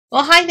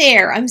Well, hi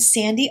there. I'm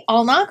Sandy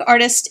Allnock,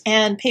 artist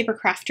and paper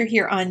crafter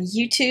here on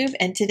YouTube,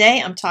 and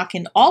today I'm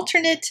talking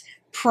alternate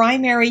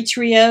primary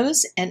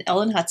trios and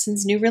Ellen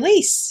Hutson's new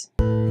release.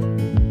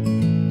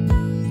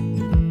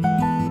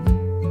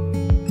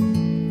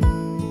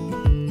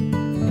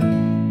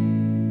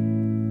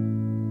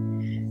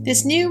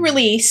 This new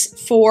release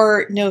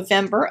for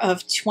November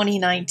of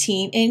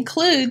 2019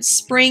 includes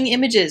spring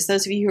images.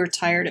 Those of you who are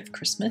tired of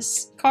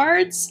Christmas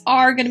cards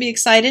are going to be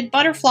excited.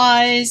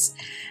 Butterflies.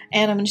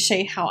 And I'm going to show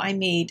you how I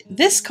made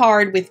this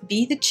card with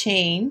Be the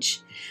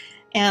Change.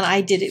 And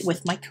I did it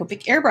with my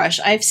Copic airbrush.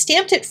 I've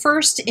stamped it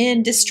first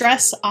in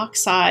Distress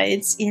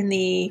Oxides in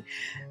the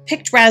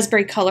picked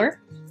raspberry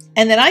color.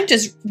 And then I'm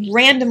just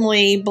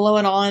randomly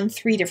blowing on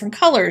 3 different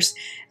colors.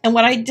 And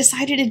what I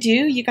decided to do,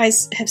 you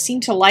guys have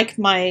seemed to like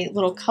my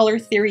little color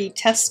theory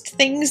test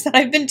things that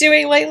I've been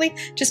doing lately,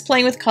 just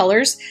playing with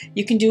colors.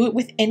 You can do it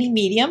with any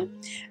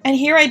medium. And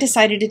here I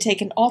decided to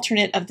take an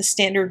alternate of the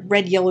standard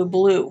red, yellow,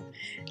 blue.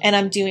 And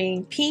I'm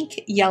doing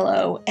pink,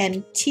 yellow,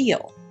 and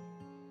teal.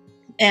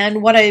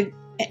 And what I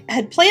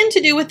had planned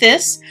to do with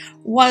this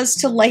was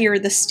to layer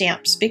the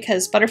stamps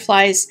because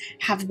butterflies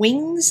have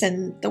wings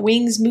and the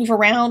wings move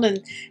around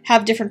and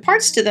have different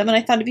parts to them, and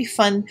I thought it'd be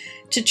fun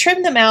to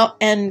trim them out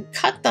and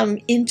cut them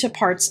into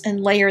parts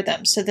and layer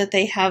them so that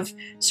they have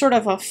sort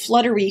of a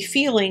fluttery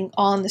feeling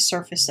on the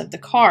surface of the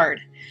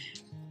card.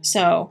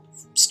 So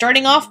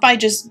starting off by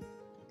just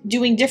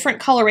doing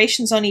different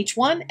colorations on each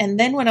one, and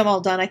then when I'm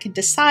all done I can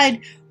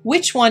decide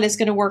which one is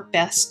going to work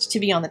best to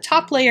be on the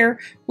top layer,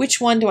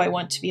 which one do I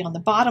want to be on the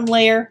bottom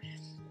layer.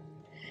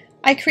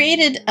 I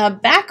created a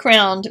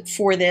background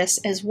for this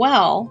as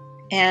well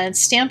and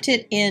stamped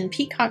it in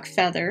Peacock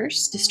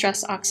Feathers,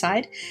 Distress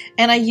Oxide,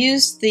 and I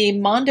used the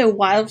Mondo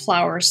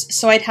Wildflowers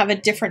so I'd have a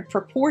different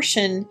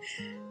proportion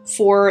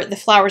for the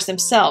flowers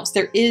themselves.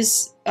 There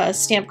is a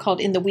stamp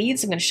called In the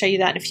Weeds. I'm going to show you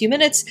that in a few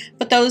minutes,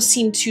 but those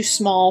seemed too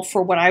small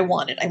for what I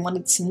wanted. I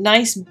wanted some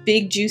nice,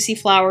 big, juicy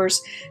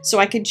flowers so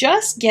I could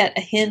just get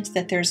a hint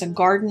that there's a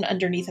garden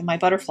underneath of my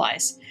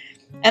butterflies.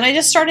 And I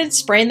just started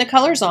spraying the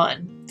colors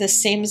on, the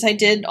same as I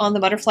did on the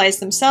butterflies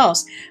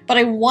themselves. But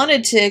I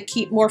wanted to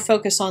keep more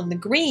focus on the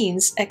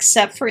greens,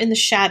 except for in the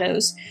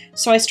shadows,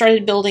 so I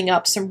started building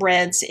up some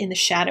reds in the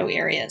shadow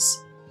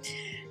areas.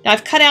 Now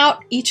I've cut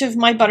out each of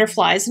my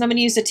butterflies and I'm going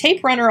to use a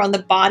tape runner on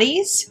the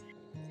bodies.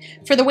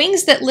 For the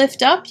wings that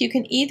lift up, you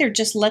can either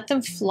just let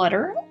them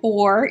flutter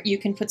or you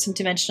can put some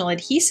dimensional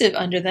adhesive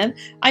under them.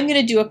 I'm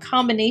going to do a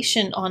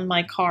combination on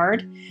my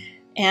card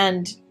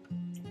and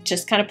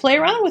just kind of play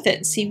around with it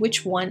and see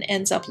which one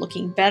ends up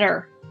looking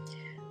better.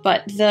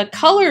 But the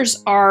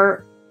colors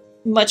are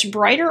much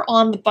brighter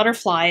on the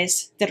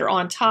butterflies that are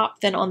on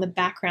top than on the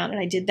background,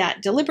 and I did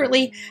that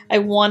deliberately. I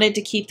wanted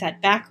to keep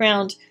that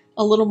background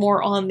a little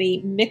more on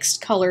the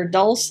mixed color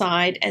dull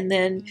side and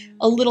then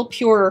a little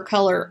purer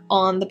color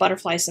on the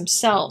butterflies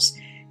themselves.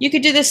 You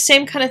could do this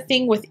same kind of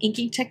thing with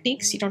inking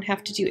techniques. You don't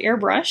have to do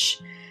airbrush,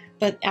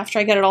 but after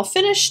I got it all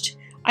finished,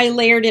 I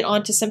layered it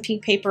onto some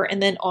pink paper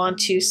and then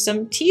onto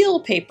some teal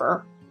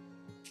paper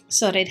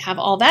so that I'd have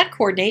all that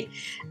coordinate.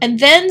 And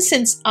then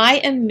since I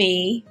am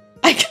me,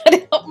 I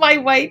got out my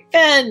white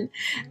pen.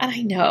 And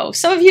I know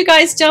some of you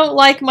guys don't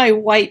like my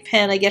white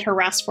pen. I get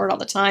harassed for it all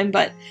the time,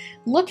 but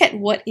look at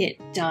what it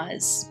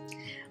does.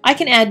 I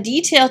can add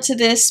detail to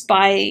this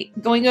by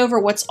going over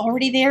what's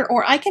already there,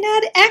 or I can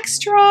add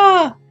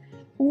extra.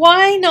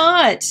 Why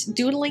not?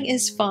 Doodling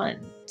is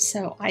fun.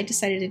 So I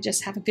decided to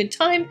just have a good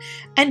time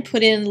and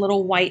put in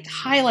little white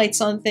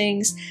highlights on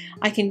things.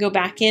 I can go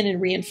back in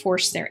and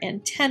reinforce their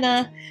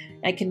antenna.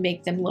 I can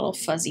make them little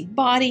fuzzy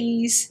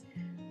bodies.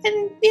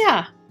 And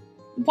yeah,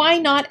 why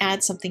not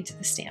add something to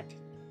the stamp?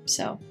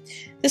 So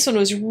this one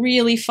was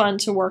really fun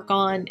to work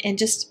on and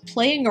just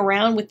playing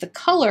around with the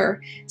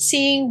color,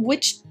 seeing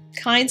which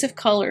kinds of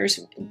colors,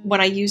 when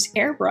I use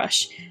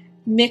airbrush,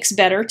 mix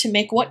better to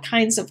make what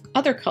kinds of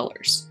other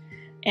colors.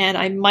 And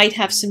I might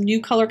have some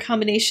new color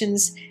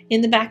combinations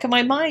in the back of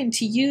my mind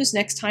to use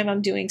next time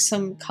I'm doing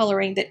some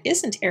coloring that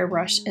isn't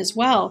airbrush as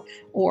well,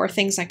 or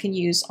things I can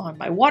use on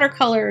my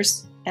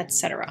watercolors,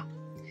 etc.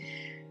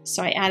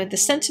 So I added the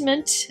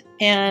sentiment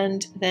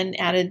and then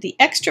added the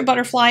extra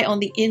butterfly on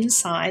the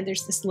inside.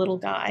 There's this little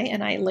guy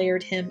and I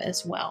layered him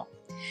as well.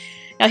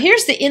 Now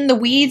here's the In the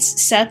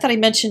Weeds set that I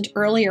mentioned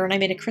earlier, and I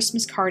made a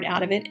Christmas card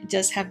out of it. It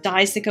does have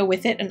dies that go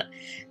with it, and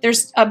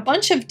there's a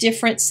bunch of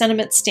different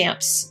sentiment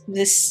stamps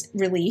this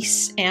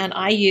release, and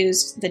I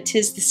used the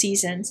 'Tis the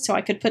Season so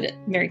I could put it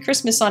Merry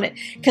Christmas on it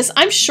because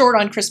I'm short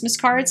on Christmas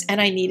cards and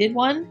I needed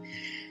one.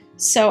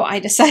 So I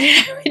decided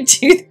I would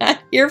do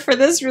that here for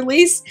this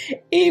release,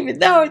 even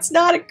though it's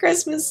not a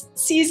Christmas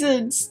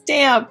season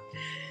stamp.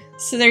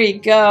 So there you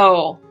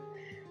go.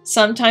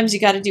 Sometimes you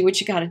got to do what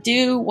you got to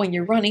do when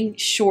you're running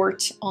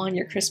short on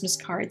your Christmas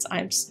cards.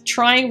 I'm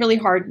trying really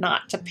hard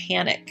not to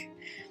panic,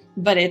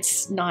 but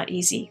it's not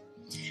easy.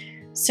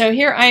 So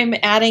here I'm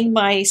adding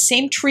my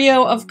same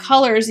trio of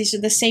colors. These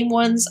are the same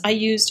ones I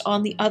used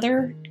on the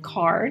other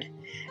card.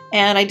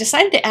 And I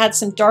decided to add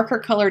some darker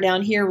color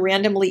down here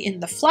randomly in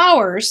the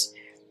flowers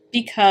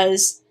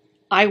because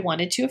I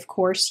wanted to, of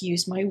course,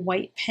 use my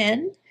white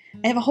pen.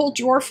 I have a whole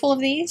drawer full of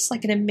these,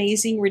 like an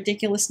amazing,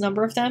 ridiculous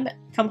number of them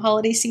come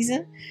holiday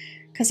season,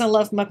 because I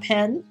love my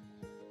pen.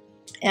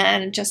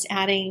 And just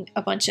adding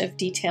a bunch of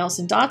details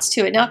and dots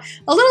to it. Now,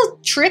 a little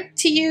trick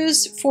to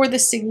use for the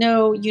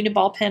Signo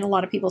Uniball pen, a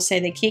lot of people say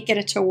they can't get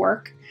it to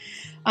work.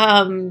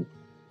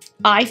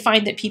 I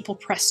find that people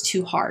press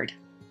too hard.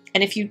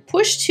 And if you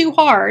push too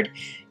hard,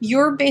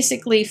 you're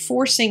basically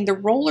forcing the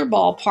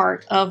rollerball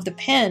part of the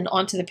pen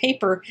onto the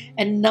paper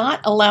and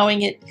not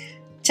allowing it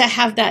to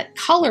have that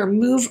color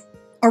move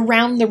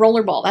around the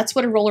rollerball. That's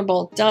what a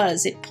rollerball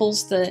does. It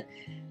pulls the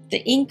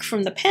ink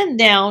from the pen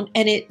down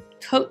and it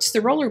coats the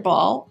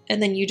rollerball,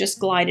 and then you just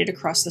glide it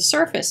across the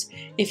surface.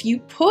 If you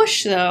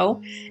push, though,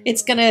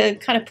 it's going to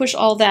kind of push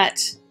all that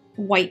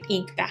white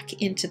ink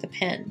back into the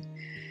pen.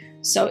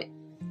 So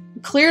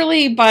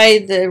clearly,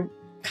 by the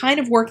kind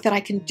of work that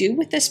I can do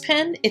with this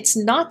pen, it's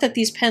not that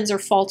these pens are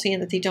faulty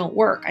and that they don't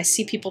work. I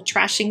see people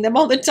trashing them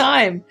all the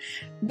time,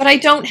 but I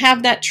don't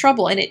have that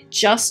trouble, and it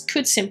just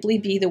could simply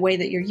be the way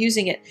that you're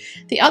using it.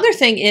 The other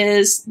thing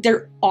is,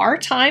 there are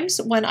times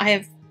when I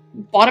have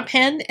bought a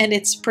pen and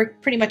it's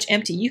pretty much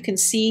empty. You can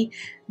see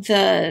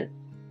the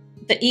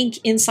ink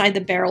inside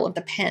the barrel of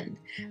the pen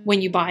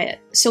when you buy it.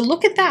 So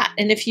look at that.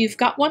 And if you've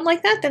got one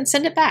like that, then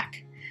send it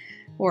back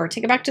or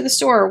take it back to the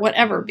store or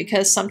whatever,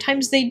 because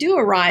sometimes they do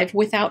arrive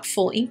without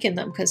full ink in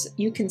them, because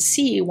you can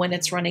see when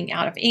it's running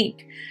out of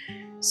ink.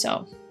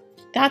 So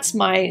that's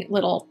my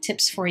little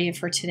tips for you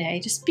for today.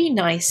 Just be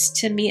nice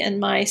to me and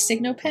my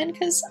Signo pen,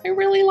 because I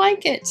really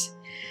like it.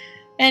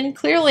 And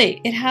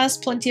clearly, it has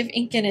plenty of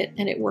ink in it,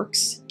 and it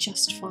works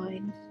just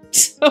fine.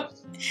 So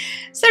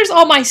there's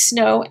all my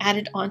snow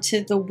added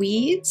onto the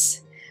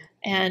weeds,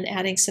 and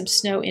adding some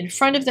snow in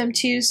front of them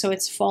too, so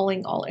it's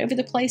falling all over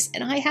the place.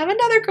 And I have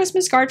another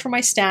Christmas card for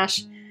my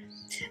stash.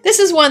 This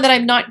is one that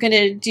I'm not going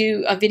to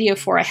do a video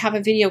for. I have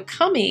a video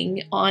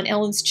coming on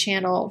Ellen's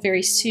channel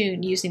very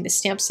soon using the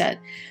stamp set.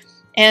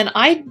 And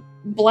I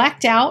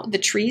blacked out the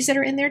trees that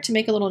are in there to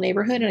make a little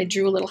neighborhood, and I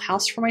drew a little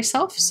house for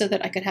myself so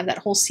that I could have that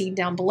whole scene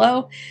down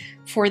below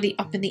for the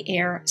Up in the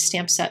Air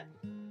stamp set.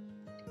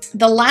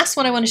 The last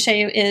one I want to show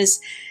you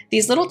is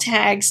these little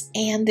tags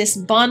and this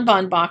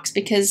bonbon box,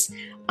 because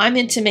I'm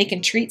into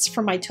making treats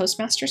for my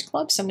Toastmasters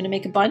Club, so I'm going to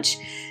make a bunch.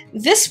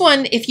 This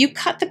one, if you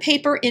cut the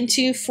paper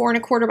into 4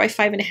 1/4 by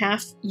 5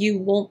 1/2, you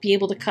won't be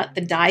able to cut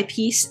the die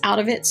piece out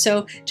of it,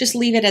 so just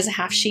leave it as a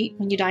half sheet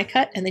when you die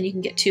cut, and then you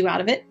can get 2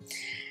 out of it.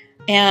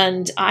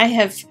 And I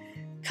have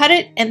cut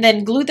it and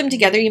then glued them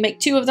together. You make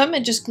 2 of them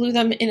and just glue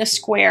them in a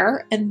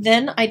square. And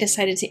then I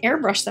decided to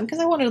airbrush them because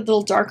I wanted a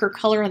little darker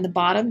color on the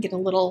bottom, get a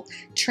little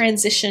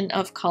transition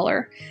of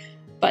color,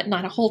 but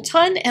not a whole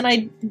ton. And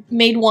I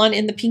made one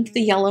in the pink,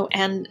 the yellow,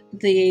 and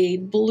the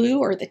blue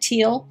or the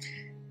teal,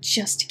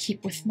 just to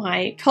keep with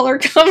my color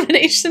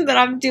combination that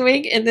I'm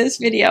doing in this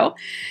video.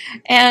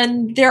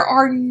 And there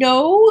are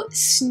no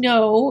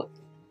snow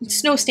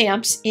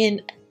stamps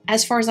in,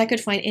 as far as I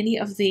could find, any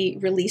of the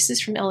releases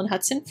from Ellen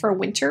Hudson for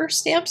winter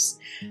stamps.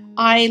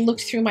 I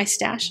looked through my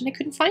stash and I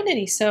couldn't find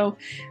any, so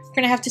we're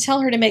going to have to tell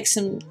her to make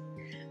some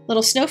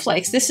little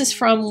snowflakes. This is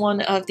from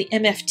one of the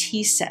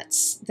MFT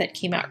sets that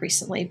came out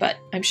recently, but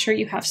I'm sure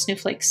you have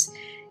snowflakes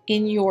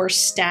in your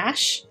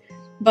stash.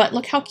 But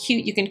look how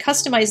cute. You can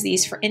customize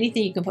these for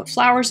anything. You can put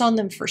flowers on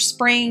them for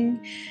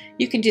spring.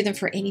 You can do them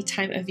for any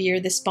time of year.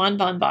 This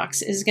bonbon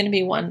box is going to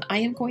be one I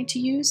am going to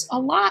use a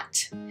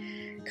lot,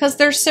 because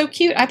they're so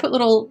cute. I put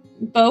little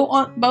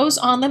bows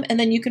on them, and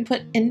then you can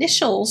put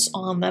initials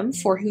on them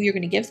for who you're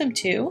going to give them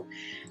to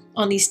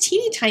on these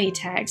teeny tiny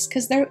tags,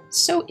 because they're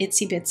so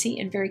itsy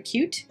bitsy and very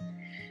cute.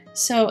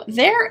 So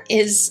there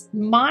is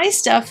my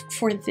stuff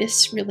for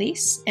this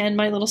release and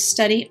my little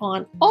study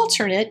on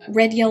alternate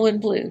red, yellow,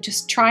 and blue.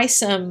 Just try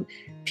some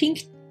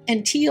pink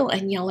and teal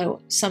and yellow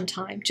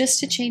sometime, just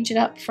to change it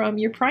up from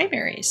your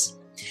primaries.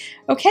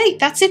 Okay,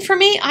 that's it for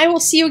me. I will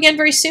see you again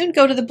very soon.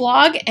 Go to the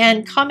blog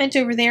and comment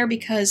over there,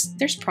 because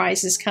there's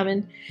prizes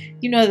coming.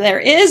 You know there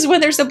is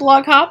when there's a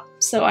blog hop.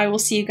 So I will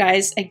see you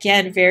guys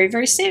again very,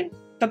 very soon.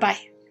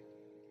 Bye-bye.